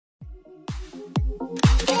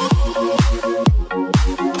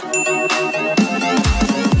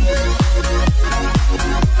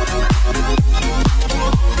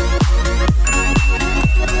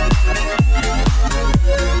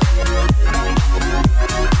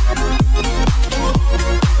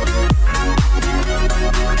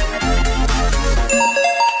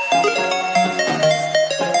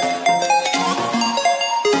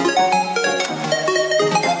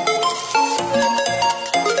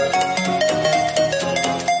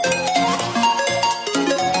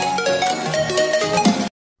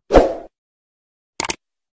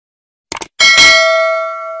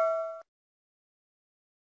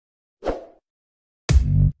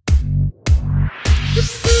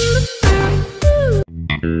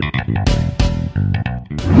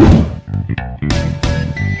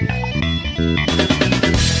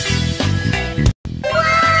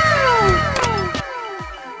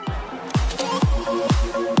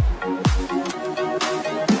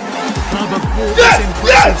brought this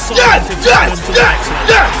impressive side to take them to the next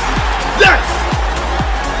level.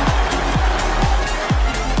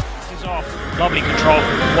 This is off. Lovely control.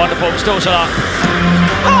 Wonderful. Still Salah.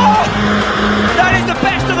 Oh! That is the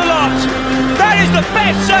best of the lot! That is the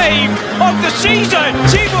best save of the season!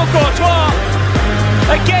 Thibaut Courtois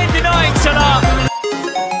again denying Salah.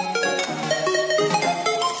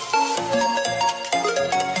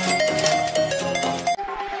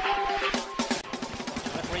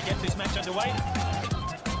 Referee gets this match underway.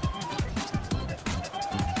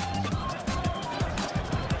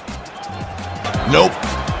 Nope.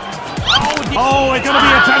 Oh, it's going to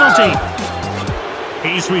be a penalty.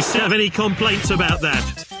 He's received any complaints about that.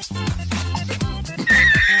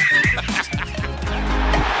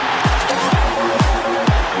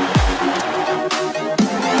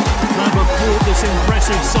 Club have brought this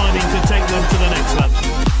impressive signing to take them to the next level.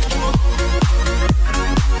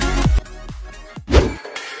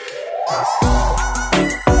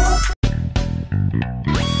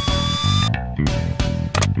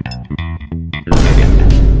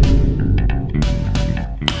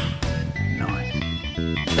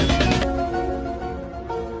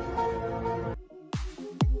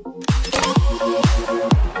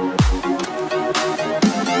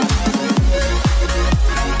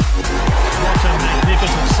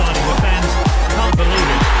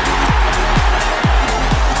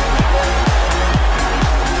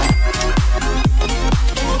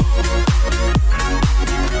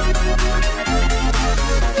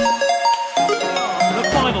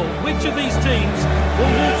 Which of these teams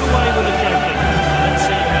will walk away with a trophy? Let's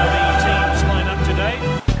see how the teams line up today.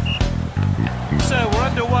 So we're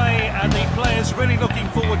underway and the players really looking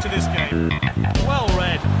forward to this game. Well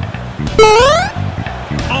read.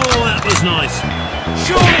 Oh, that was nice.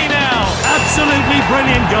 Surely now! Absolutely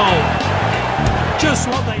brilliant goal. Just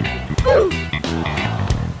what they need.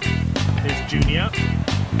 Here's Junior.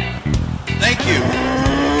 Thank you.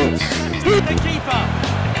 The keeper.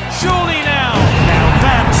 Surely now! Now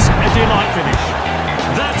that's a delight finish.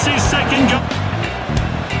 That's his second goal.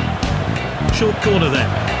 Short corner there.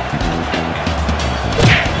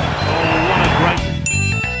 Oh, what a great...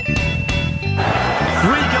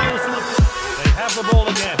 3 goals. They have the ball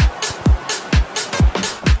again.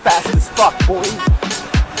 Fast as fuck, boy.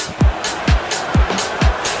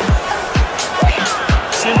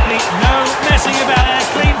 Simply no messing about. A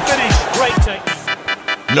clean finish. Great take.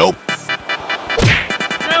 Nope.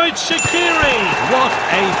 Now it's Shaqiri. What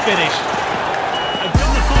a finish. They've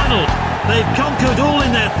got the final. They've conquered all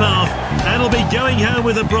in their path and will be going home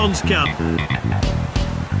with a bronze cup. Let's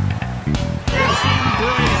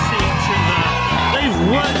embrace each other. They've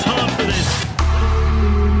worked hard for this.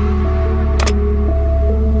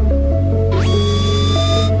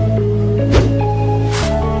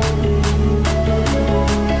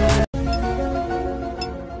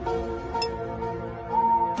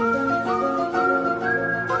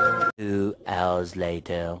 Hours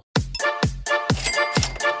later.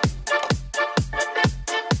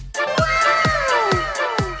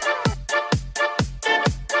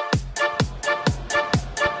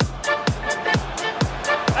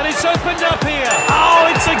 And it's opened up here. Oh,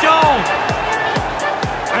 it's a goal.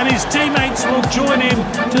 And his teammates will join him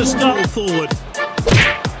to start Forward.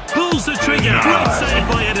 Pulls the trigger. Great save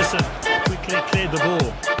by Edison. Quickly cleared the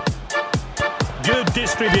ball. Good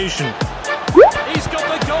distribution. He's got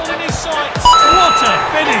the goal in his sights. What a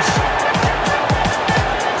finish.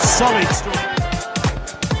 Solid strike.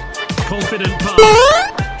 Confident pass.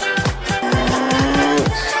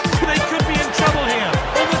 They could be in trouble here.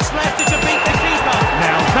 All that's left is to beat the keeper.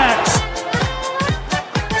 Now that's...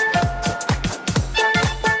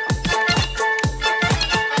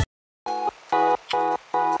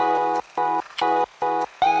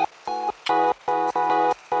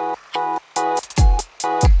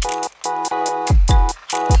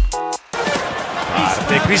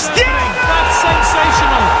 That's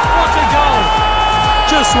sensational. What a goal.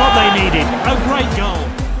 Just what they needed. A great goal.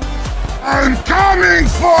 I'm coming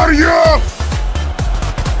for you!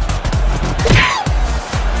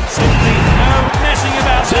 Simply no messing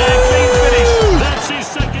about there. Clean finish. That's his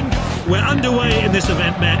second goal. We're underway in this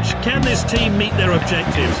event match. Can this team meet their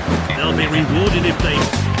objectives? They'll be rewarded if they...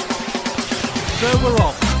 So we're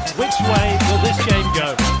off. Which way will this game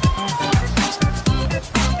go?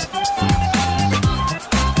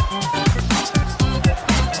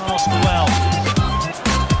 Passed well.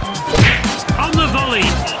 On the volley.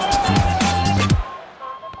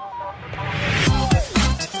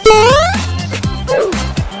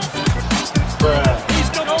 He's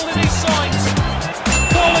got all in his sights.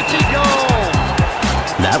 Quality goal.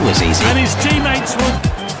 That was easy. And his teammates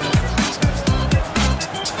will...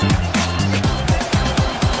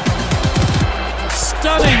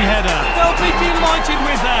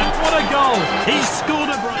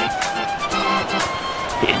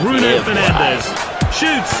 Bruno Fernandes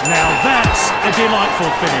shoots. Now that's a delightful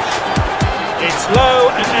finish. It's low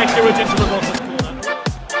and accurate into the bottom corner.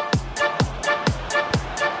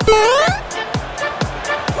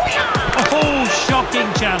 Oh,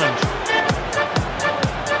 shocking challenge.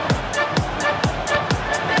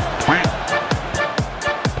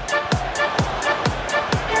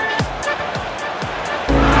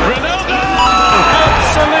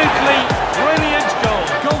 Absolutely brilliant goal.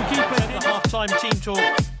 Goalkeeper in the half-time team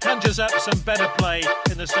talk conjures up some better play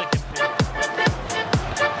in the second period.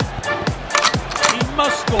 He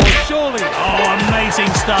must score, surely. Oh,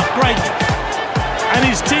 amazing stuff. Great. And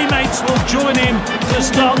his teammates will join him to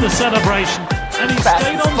start the celebration. And he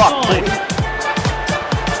stayed on side.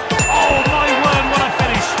 Oh, my word, what a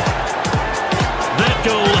finish. That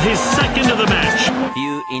goal, his second of the match. A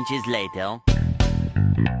few inches later.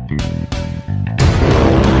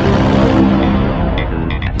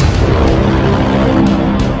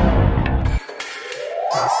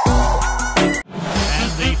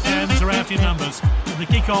 In numbers, and the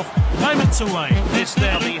kick-off moments away. This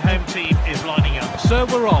now the home team is lining up. So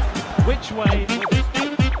we're off. Which way?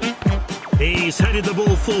 He's headed the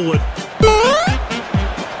ball forward.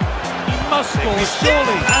 He must score,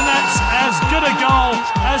 surely. And that's as good a goal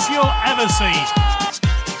as you'll ever see.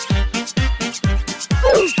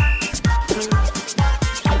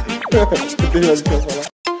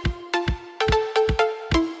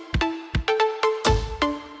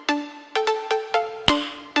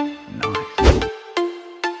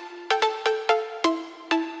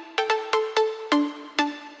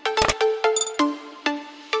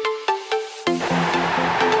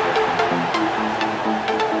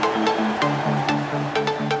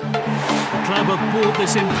 Club have bought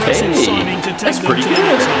this impressive signing to take them to the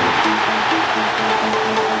next level.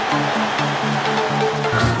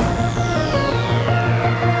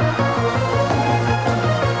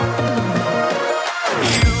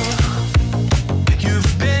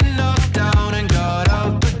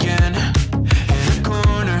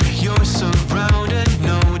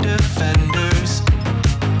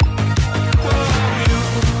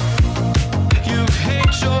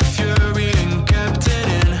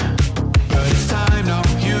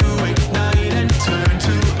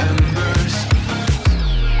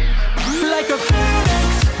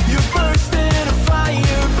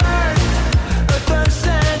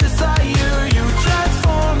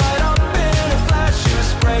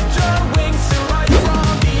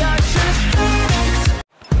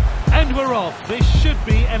 This should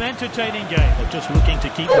be an entertaining game. They're just looking to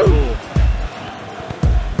keep the ball.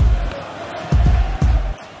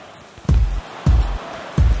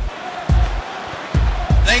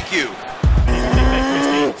 Thank you.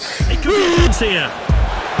 It could be a chance here.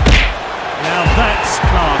 Now that's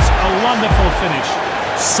class. A wonderful finish.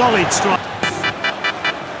 Solid strike.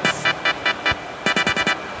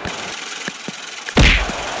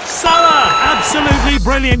 Salah! Absolutely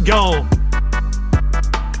brilliant goal.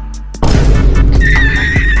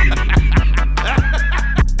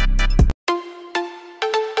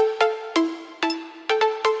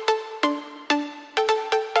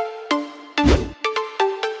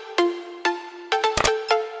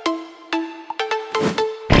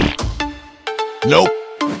 Nope.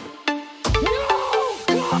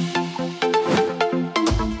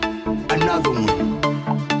 Another one.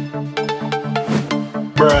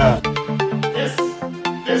 Bruh. This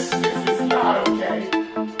is not okay.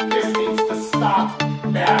 This needs to stop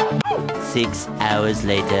now. 6 hours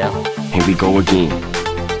later. Here we go again.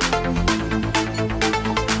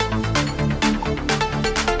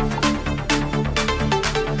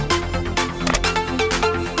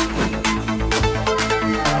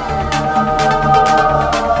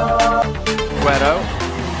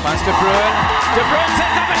 De Bruyne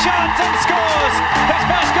sets up a shot and scores his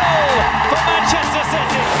first goal for Manchester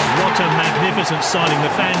City. What a magnificent signing. The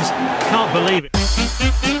fans can't believe it.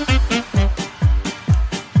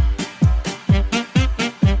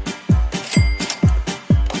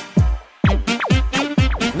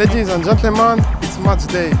 Ladies and gentlemen, it's match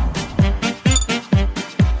day.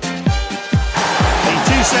 The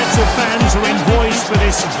two sets of fans are in voice for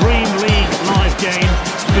this Dream League live game.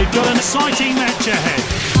 We've got an exciting match ahead.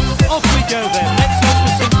 Off we go then. Let's hope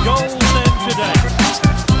for some goals then today.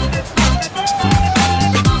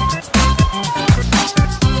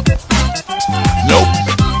 Nope.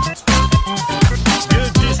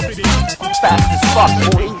 Good distribution. Fast as fuck,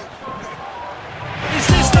 boy. Is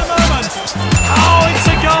this the moment? Oh, it's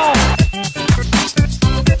a goal.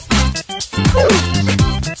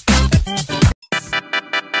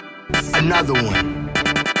 Another one.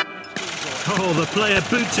 Oh, the player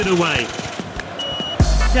boots it away.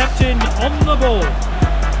 Captain on the ball.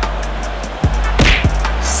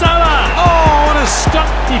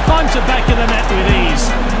 He finds the back of the net with ease.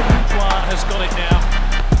 Antoine has got it now.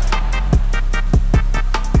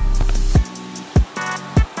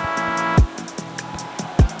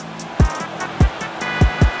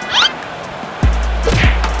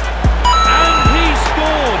 And he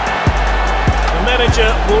scored. The manager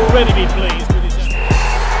will already be pleased with his...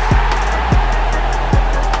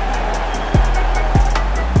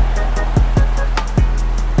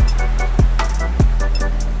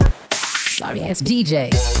 Sorry, it's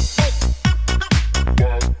DJ.